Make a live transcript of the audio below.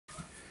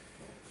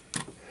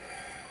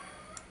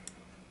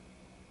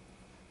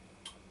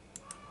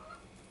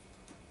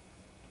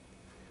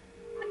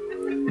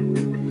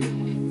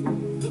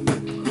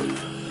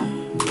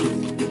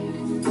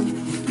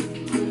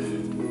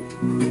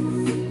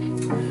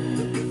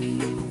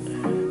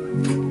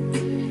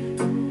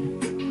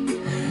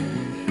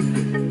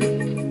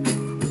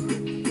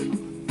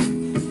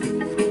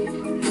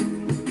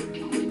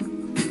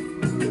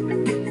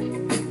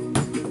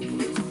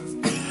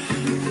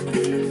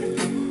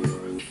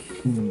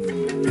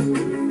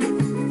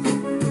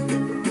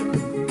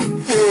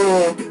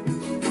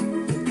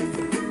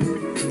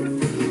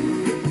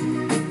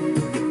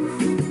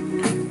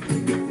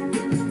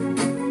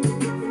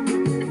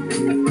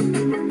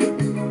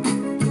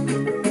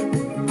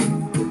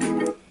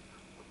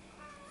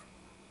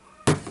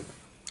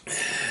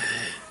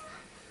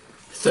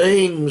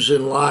Things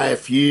in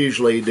life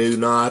usually do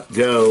not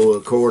go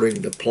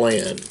according to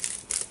plan.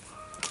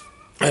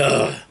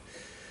 Yeah,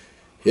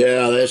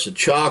 that's a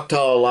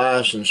Choctaw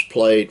license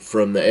plate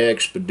from the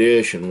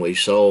expedition we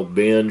saw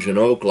binge in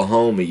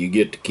Oklahoma. You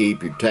get to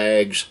keep your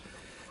tags,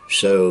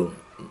 so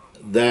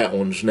that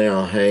one's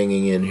now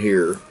hanging in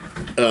here.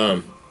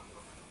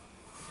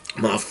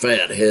 My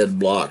fat head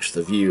blocks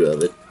the view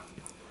of it.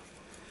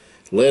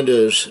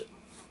 Linda's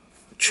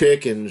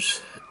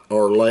chickens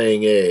are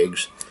laying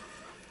eggs.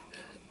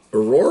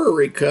 Aurora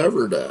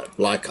recovered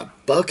like a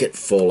bucket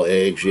full of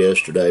eggs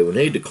yesterday. We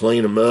need to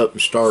clean them up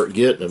and start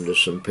getting them to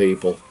some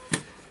people.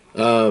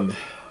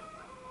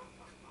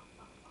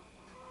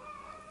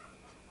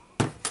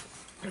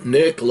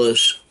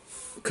 Nicholas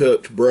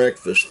cooked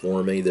breakfast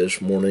for me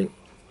this morning.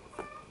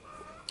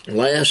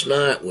 Last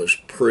night was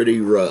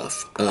pretty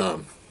rough.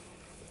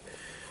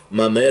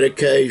 My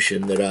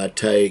medication that I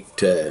take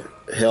to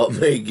help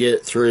me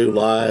get through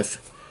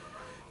life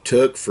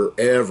took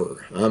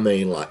forever. I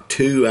mean, like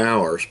 2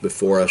 hours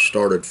before I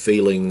started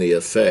feeling the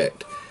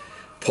effect.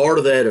 Part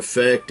of that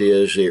effect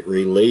is it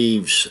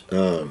relieves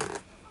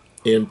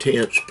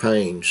intense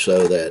pain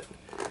so that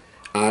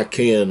I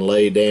can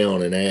lay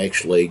down and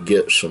actually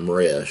get some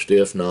rest,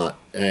 if not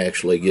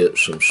actually get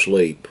some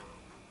sleep.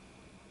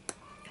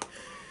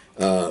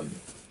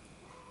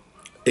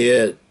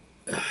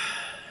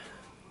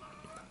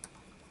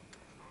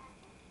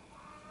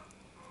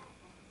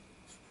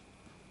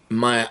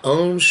 My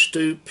own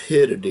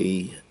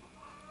stupidity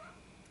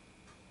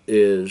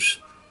is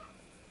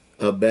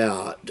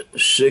about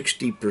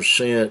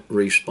 60%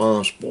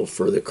 responsible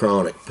for the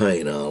chronic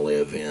pain I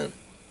live in.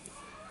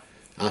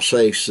 I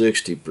say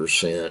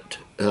 60%.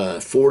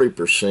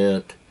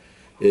 40%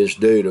 is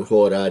due to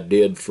what I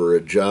did for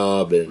a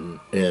job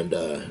and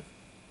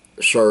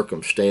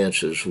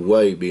circumstances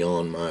way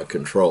beyond my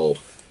control.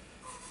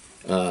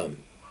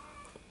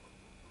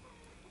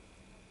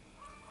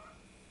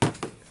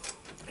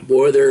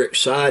 Boy, they're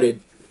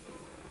excited.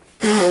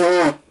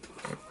 They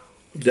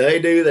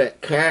do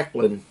that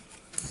cackling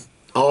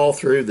all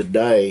through the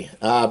day.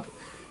 I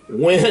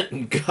went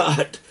and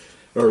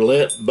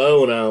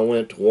Bo and I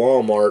went to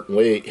Walmart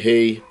and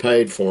he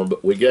paid for them,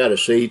 but we got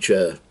us each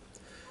a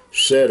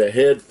set of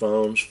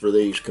headphones for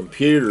these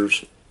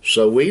computers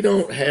so we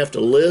don't have to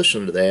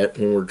listen to that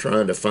when we're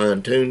trying to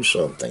fine-tune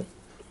something.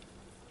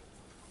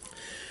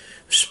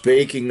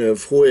 Speaking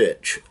of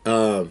which,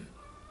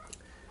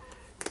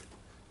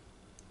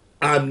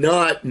 I'm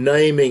not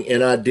naming,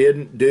 and I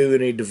didn't do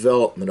any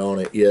development on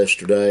it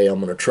yesterday. I'm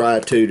going to try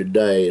to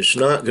today. It's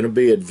not going to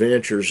be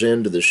Adventures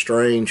into the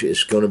Strange.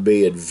 It's going to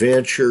be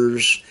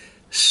Adventures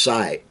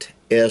Site,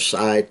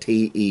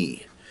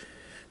 S-I-T-E.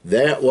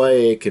 That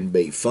way it can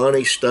be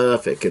funny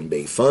stuff, it can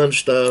be fun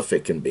stuff,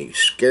 it can be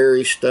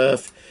scary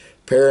stuff,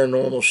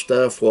 paranormal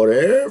stuff,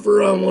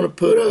 whatever I want to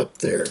put up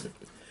there.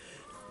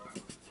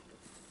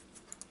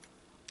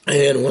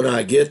 And when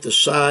I get the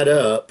site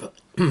up,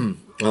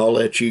 I'll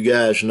let you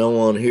guys know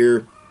on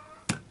here,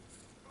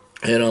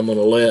 and I'm going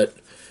to let,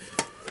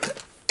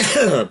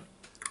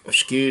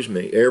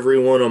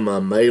 everyone on my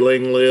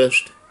mailing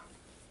list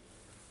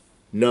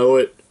know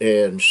it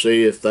and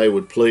see if they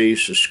would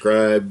please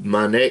subscribe.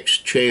 My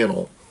next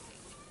channel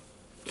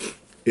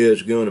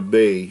is going to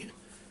be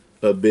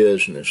a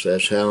business.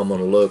 That's how I'm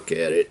going to look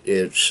at it.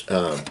 It's,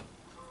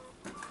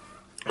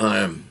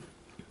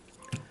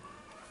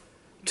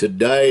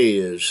 today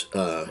is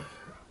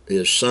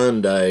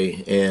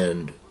Sunday,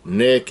 and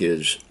Nick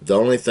is, the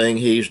only thing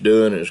he's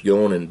doing is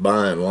going and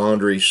buying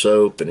laundry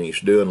soap, and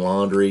he's doing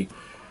laundry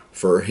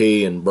for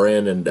he and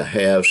Brandon to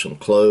have some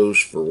clothes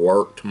for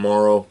work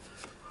tomorrow.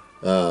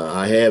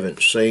 I haven't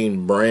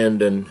seen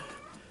Brandon.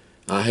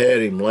 I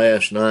had him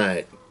last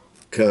night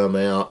come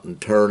out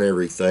and turn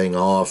everything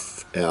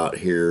off out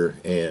here,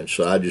 and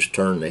so I just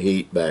turned the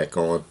heat back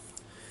on.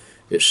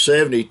 It's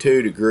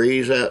 72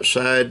 degrees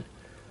outside,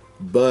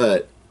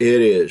 but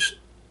it is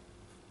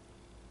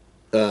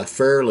a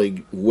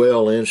fairly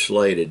well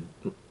insulated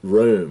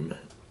room,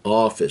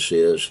 office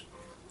is,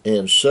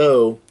 and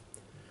so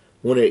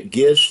when it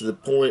gets to the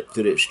point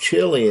that it's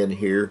chilly in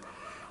here,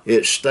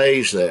 it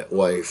stays that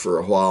way for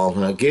a while.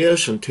 And I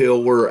guess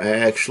until we're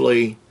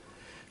actually,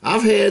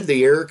 I've had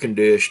the air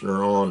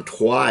conditioner on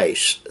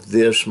twice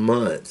this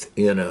month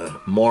in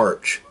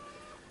March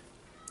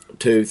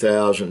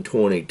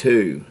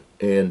 2022,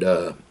 and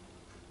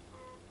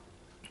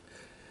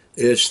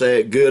it's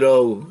that good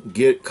old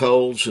get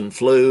colds and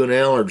flu and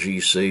allergy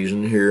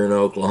season here in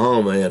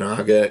Oklahoma, and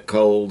I got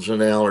colds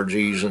and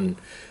allergies, and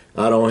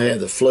I don't have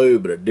the flu,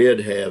 but I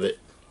did have it.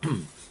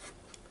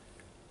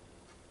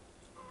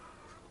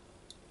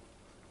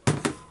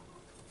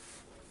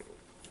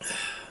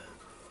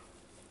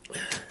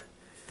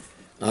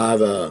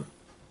 I've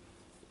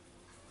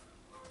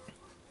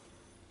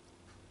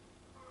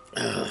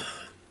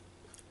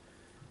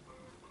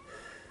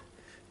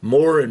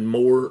more and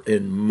more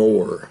and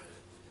more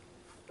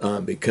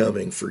I'm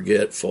becoming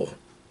forgetful.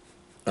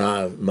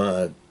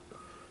 My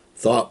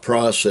thought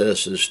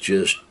processes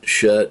just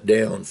shut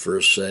down for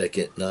a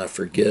second, and I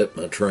forget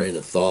my train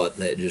of thought,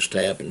 and that just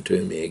happened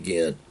to me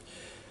again.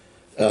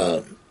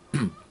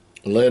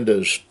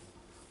 Linda's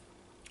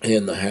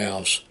in the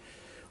house.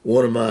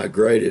 One of my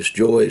greatest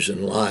joys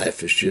in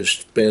life is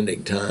just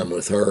spending time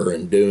with her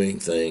and doing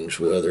things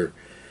with her.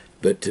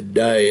 But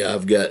today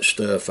I've got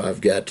stuff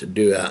I've got to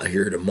do out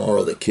here.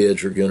 Tomorrow the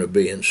kids are going to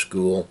be in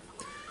school,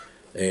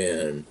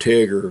 and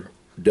Tigger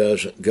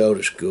doesn't go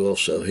to school,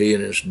 so he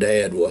and his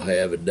dad will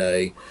have a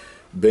day.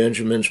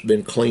 Benjamin's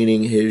been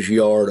cleaning his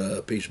yard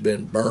up. He's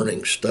been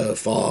burning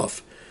stuff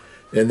off,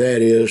 and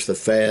that is the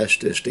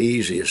fastest,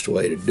 easiest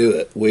way to do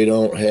it. We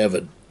don't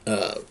have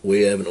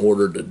we haven't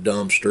ordered a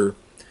dumpster,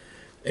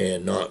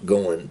 and not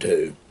going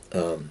to.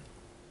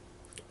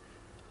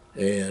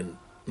 And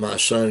my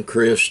son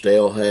Chris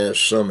still has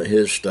some of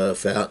his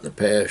stuff out in the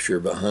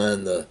pasture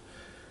behind the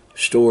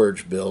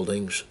storage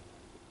buildings.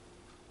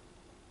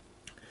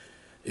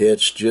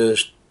 It's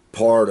just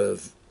part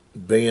of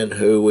being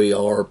who we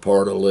are,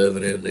 part of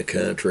living in the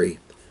country.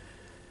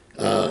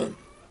 I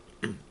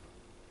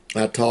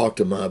talked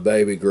to my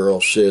baby girl,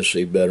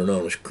 Sissy, better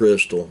known as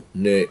Crystal,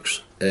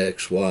 Nick's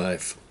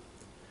ex-wife,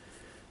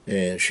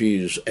 and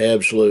she's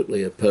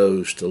absolutely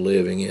opposed to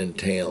living in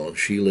town.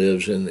 She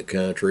lives in the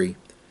country.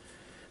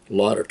 A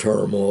lot of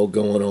turmoil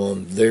going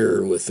on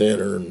there within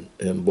her,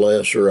 and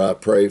bless her, I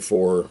pray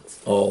for her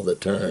all the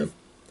time.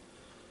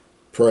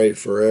 Pray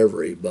for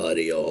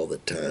everybody all the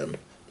time.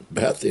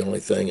 About the only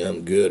thing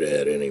I'm good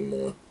at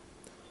anymore.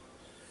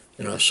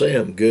 And I say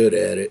I'm good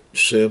at it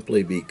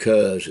simply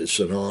because it's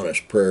an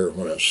honest prayer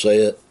when I say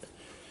it,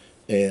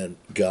 and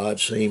God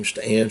seems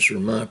to answer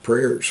my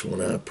prayers when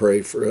I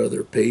pray for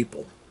other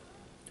people.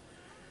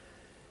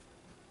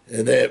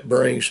 And that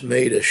brings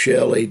me to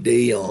Shelley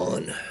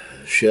Dion.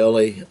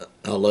 Shelley,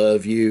 I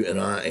love you, and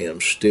I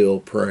am still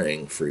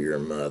praying for your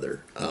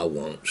mother. I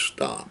won't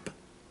stop.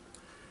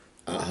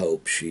 I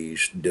hope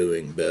she's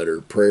doing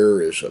better.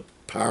 Prayer is a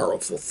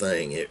powerful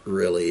thing. It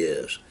really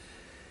is.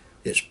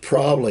 It's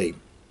probably,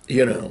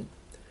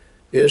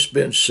 it's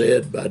been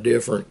said by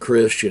different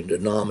Christian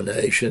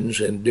denominations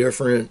and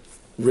different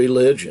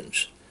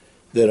religions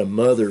that a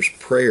mother's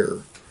prayer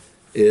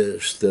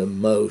is the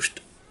most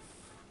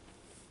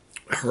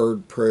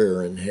heard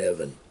prayer in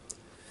heaven.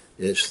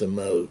 It's the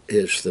most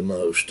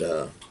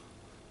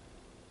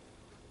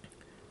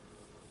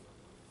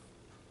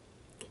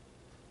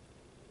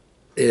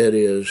it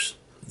is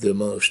the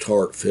most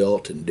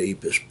heartfelt and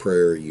deepest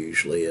prayer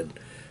usually, and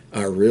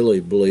I really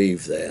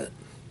believe that.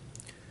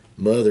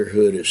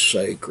 Motherhood is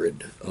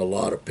sacred. A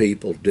lot of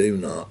people do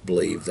not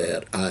believe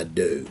that. I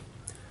do.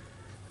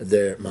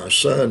 My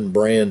son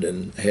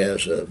Brandon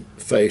has a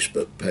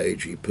Facebook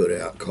page he put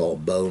out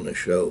called Bo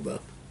Nashoba,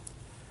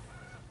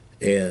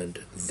 and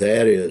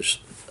that is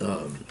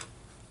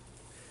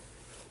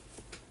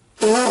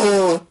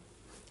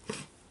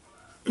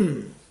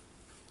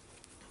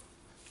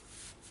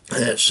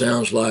that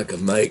sounds like a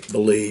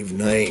make-believe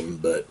name,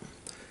 but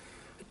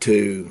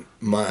to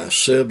my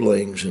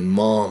siblings and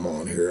mom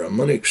on here, I'm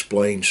going to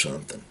explain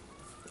something.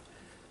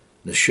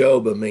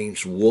 Nashoba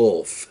means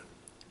wolf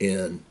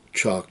in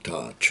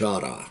Choctaw,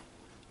 Chada.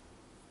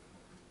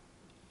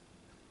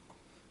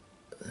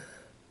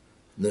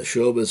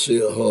 Nashoba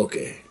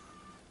Siahoke.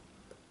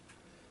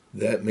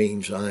 That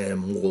means I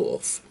am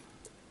wolf.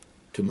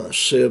 To my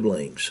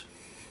siblings,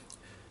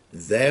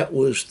 that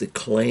was the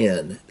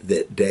clan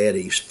that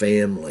Daddy's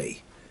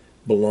family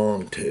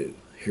belonged to.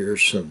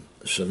 Here's some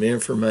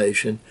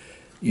information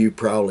you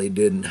probably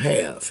didn't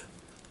have.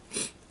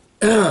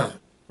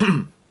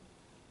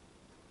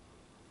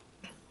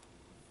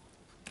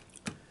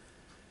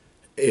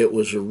 It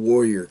was a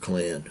warrior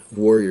clan,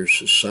 warrior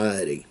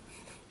society.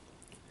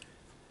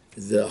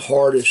 The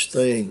hardest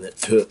thing that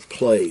took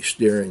place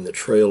during the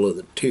Trail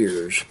of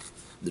Tears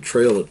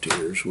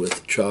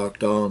with the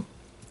Choctaw,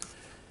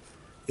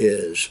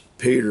 is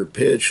Peter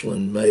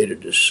Pitchland made a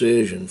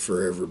decision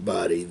for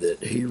everybody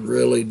that he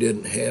really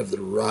didn't have the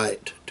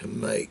right to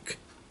make.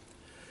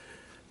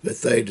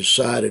 But they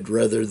decided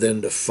rather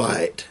than to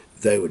fight,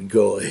 they would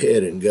go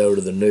ahead and go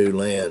to the new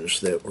lands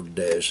that were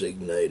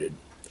designated.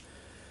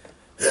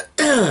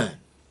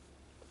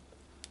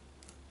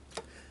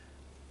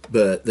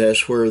 But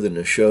that's where the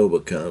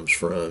Nashoba comes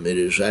from. It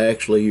is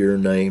actually your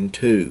name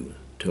too,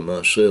 to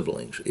my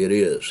siblings. It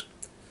is.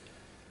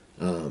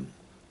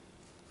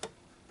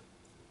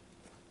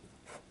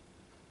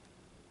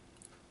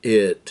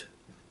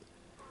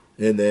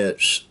 And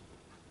that's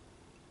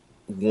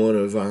one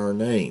of our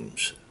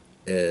names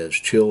as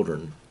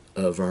children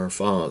of our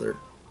Father.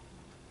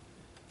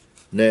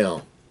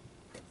 Now,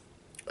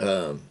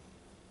 I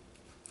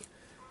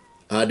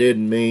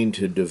didn't mean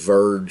to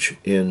diverge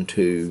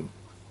into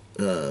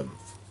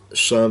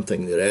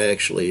something that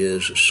actually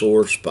is a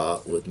sore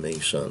spot with me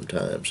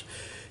sometimes.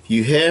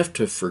 You have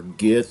to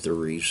forget the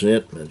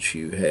resentments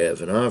you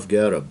have, and I've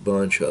got a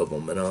bunch of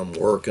them, and I'm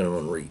working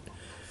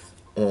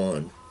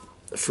on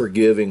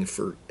forgiving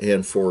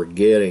and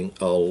forgetting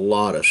a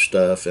lot of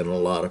stuff and a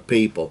lot of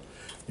people,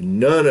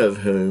 none of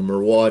whom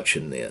are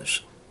watching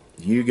this.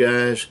 You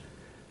guys,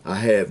 I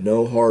have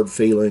no hard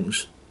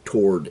feelings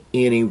toward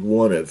any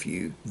one of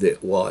you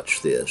that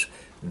watch this.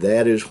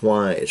 That is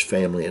why, as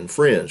family and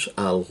friends,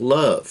 I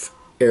love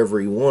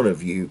every one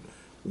of you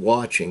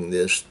watching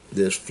this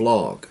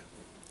vlog.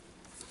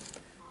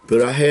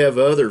 But I have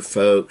other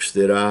folks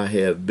that I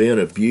have been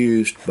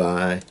abused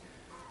by,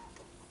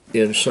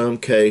 in some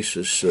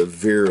cases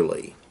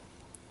severely.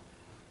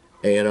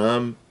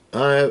 And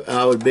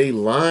I would be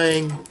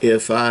lying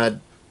if I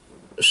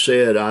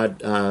said I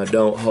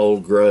don't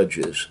hold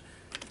grudges.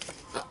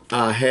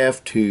 I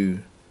have to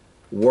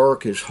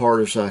work as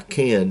hard as I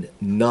can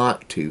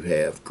not to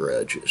have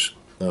grudges.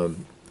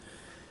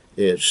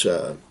 It's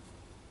and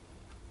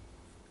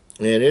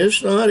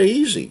it's not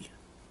easy.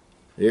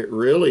 It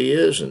really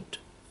isn't.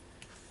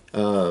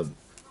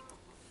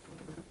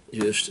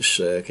 Just a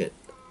second.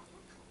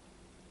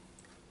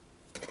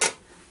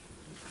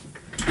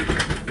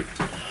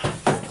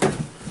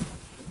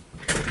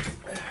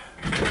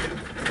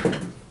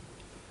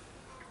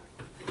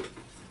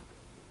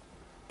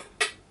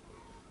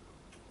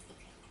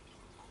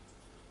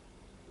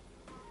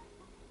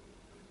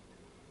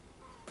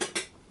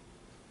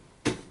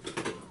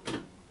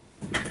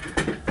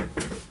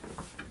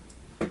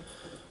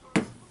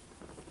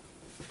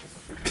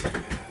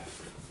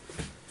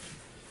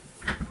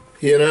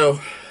 You know,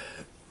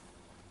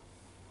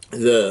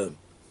 the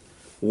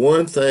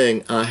one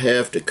thing I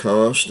have to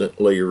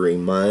constantly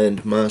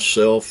remind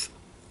myself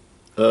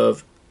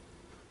of,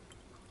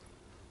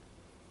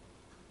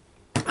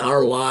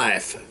 our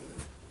life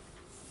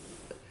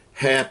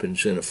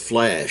happens in a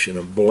flash, in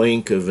a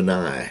blink of an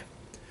eye.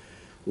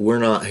 We're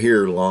not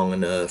here long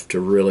enough to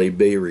really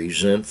be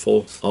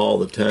resentful all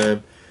the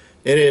time.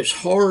 And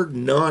it's hard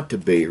not to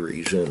be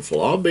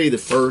resentful. I'll be the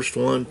first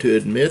one to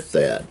admit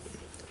that.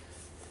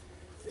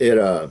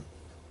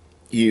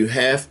 You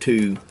have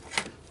to,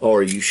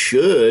 or you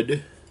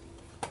should,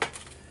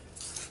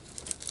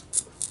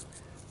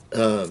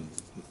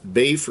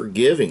 be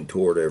forgiving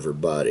toward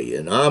everybody.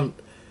 And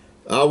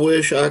I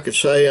wish I could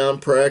say I'm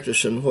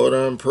practicing what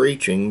I'm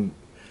preaching.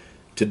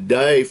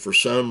 Today, for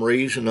some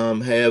reason,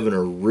 I'm having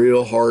a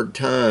real hard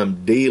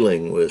time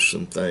dealing with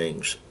some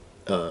things.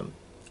 I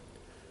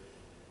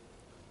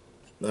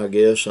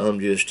guess I'm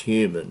just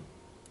human.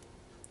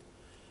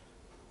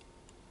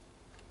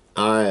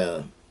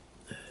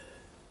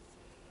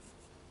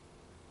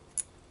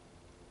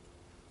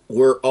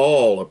 We're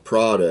all a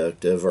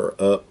product of our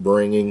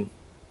upbringing,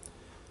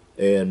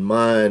 and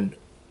mine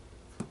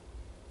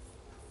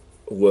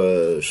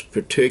was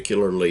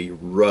particularly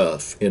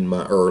rough in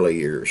my early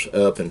years,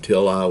 up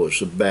until I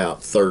was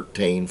about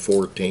 13,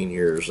 14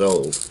 years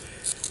old.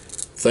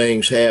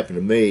 Things happened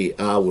to me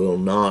I will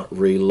not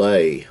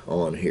relay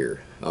on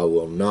here. I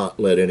will not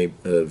let any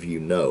of you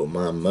know.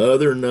 My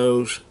mother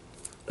knows,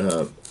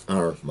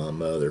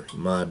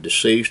 my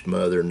deceased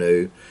mother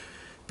knew,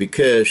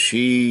 because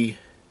she,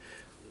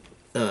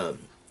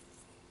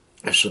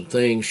 some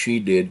things she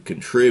did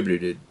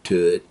contributed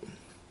to it.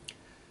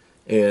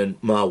 And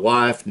my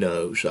wife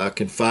knows. I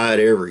confide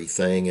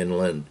everything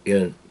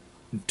into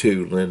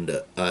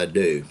Linda. I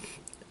do.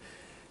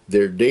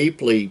 They're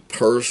deeply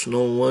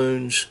personal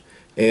wounds,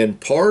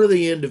 and part of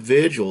the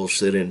individuals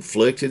that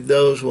inflicted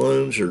those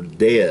wounds are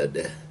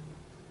dead.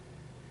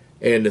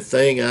 And the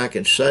thing I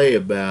can say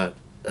about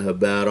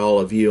all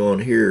of you on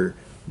here,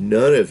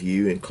 none of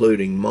you,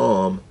 including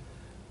Mom,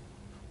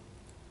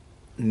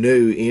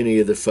 knew any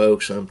of the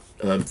folks I'm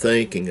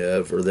thinking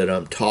of or that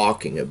I'm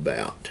talking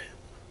about.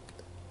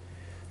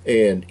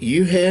 And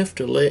you have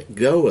to let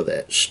go of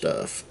that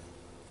stuff.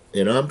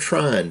 And I'm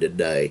trying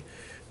today.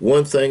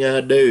 One thing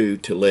I do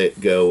to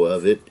let go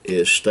of it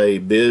is stay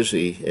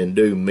busy and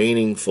do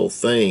meaningful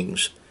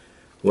things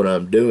when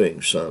I'm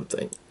doing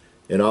something.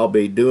 And I'll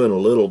be doing a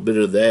little bit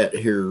of that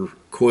here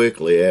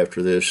quickly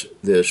after this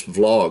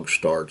vlog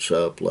starts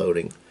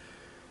uploading.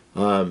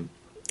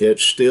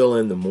 It's still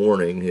in the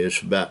morning.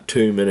 It's about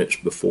 2 minutes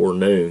before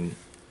noon.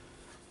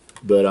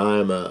 But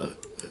I'm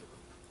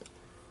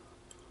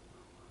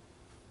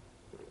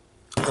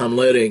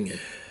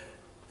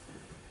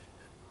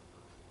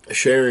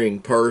sharing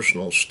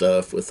personal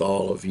stuff with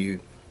all of you.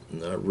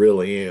 And I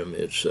really am.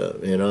 It's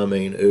and I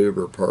mean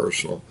uber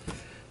personal.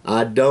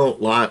 I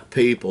don't like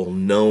people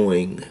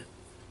knowing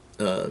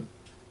how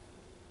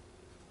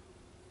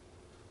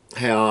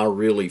I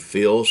really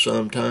feel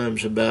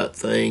sometimes about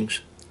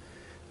things.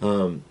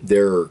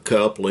 There are a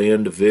couple of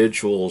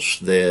individuals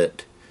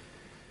that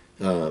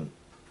the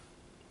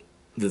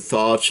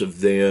thoughts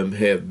of them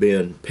have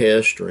been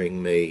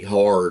pestering me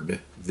hard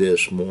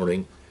this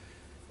morning,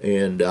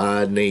 and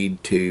I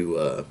need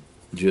to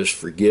just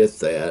forget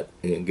that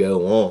and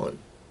go on.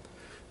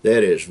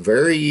 That is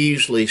very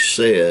easily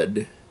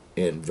said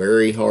and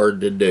very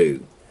hard to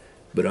do,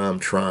 but I'm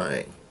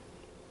trying.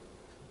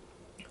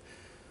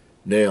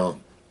 Now,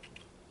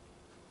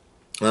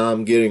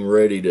 I'm getting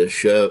ready to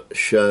shut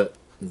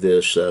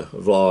this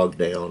vlog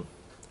down.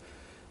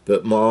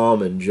 But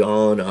Mom and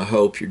John, I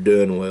hope you're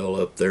doing well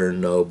up there in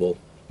Noble.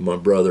 My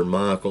brother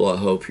Michael, I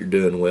hope you're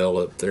doing well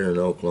up there in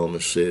Oklahoma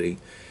City.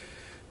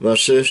 My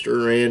sister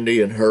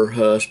Randy and her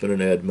husband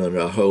and Edmund,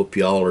 I hope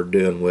y'all are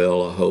doing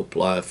well. I hope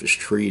life is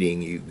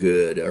treating you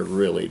good. I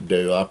really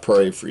do. I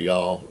pray for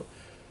y'all.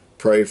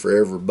 Pray for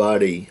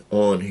everybody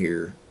on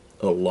here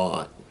a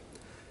lot.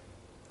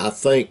 I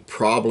think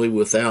probably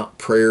without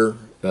prayer,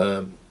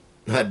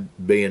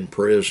 I'd be in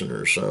prison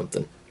or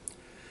something.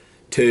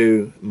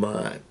 To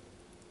my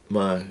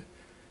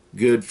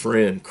good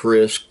friend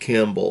Chris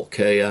Kimball,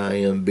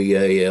 Kimball,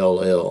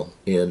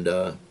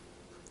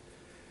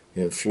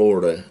 in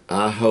Florida,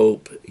 I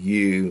hope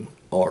you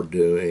are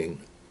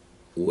doing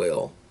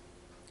well.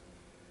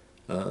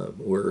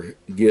 We're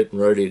getting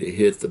ready to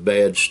hit the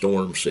bad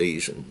storm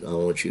season. I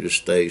want you to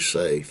stay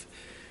safe.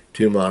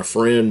 To my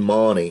friend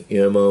Monty,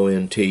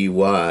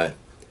 Monty,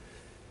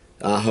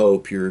 I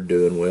hope you're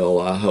doing well.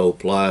 I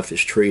hope life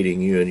is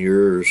treating you and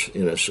yours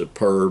in a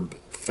superb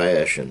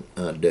fashion.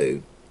 I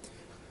do.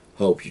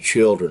 Hope your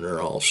children are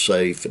all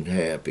safe and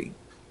happy.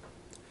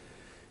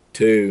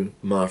 To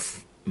my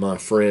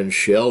friend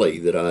Shelley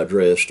that I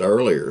addressed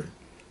earlier,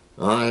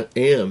 I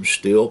am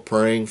still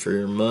praying for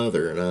your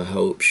mother, and I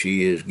hope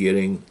she is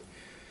getting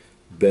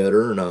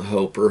better, and I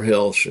hope her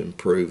health's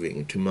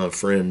improving. To my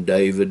friend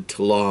David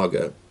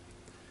Talaga,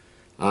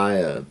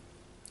 I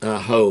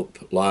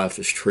hope life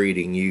is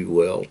treating you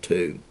well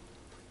too.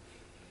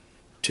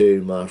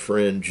 To my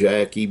friend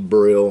Jackie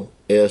Brill,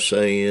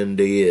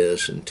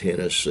 SANDS in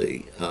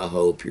Tennessee, I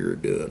hope you're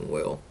doing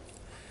well.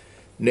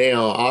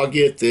 Now, I'll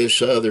get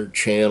this other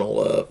channel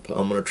up.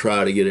 I'm going to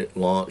try to get it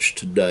launched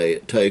today.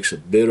 It takes a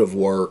bit of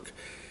work.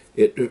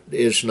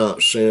 It's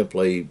not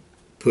simply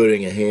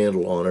putting a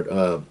handle on it.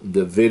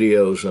 The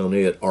videos on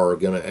it are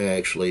going to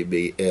actually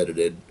be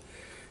edited,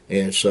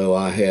 and so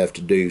I have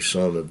to do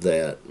some of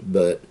that.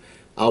 But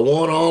I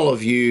want all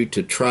of you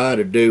to try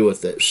to do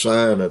what that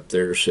sign up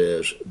there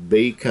says,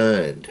 be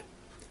kind.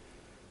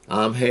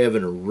 I'm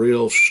having a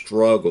real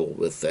struggle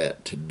with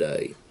that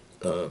today.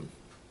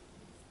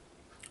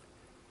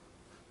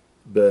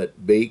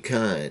 But be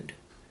kind.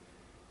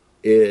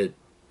 It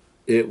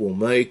will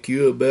make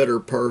you a better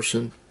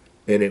person,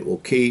 and it will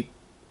keep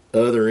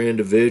other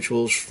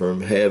individuals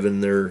from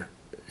having their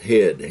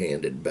head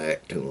handed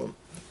back to them.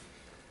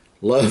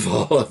 Love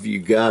all of you.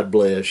 God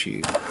bless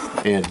you.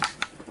 And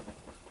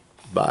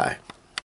bye.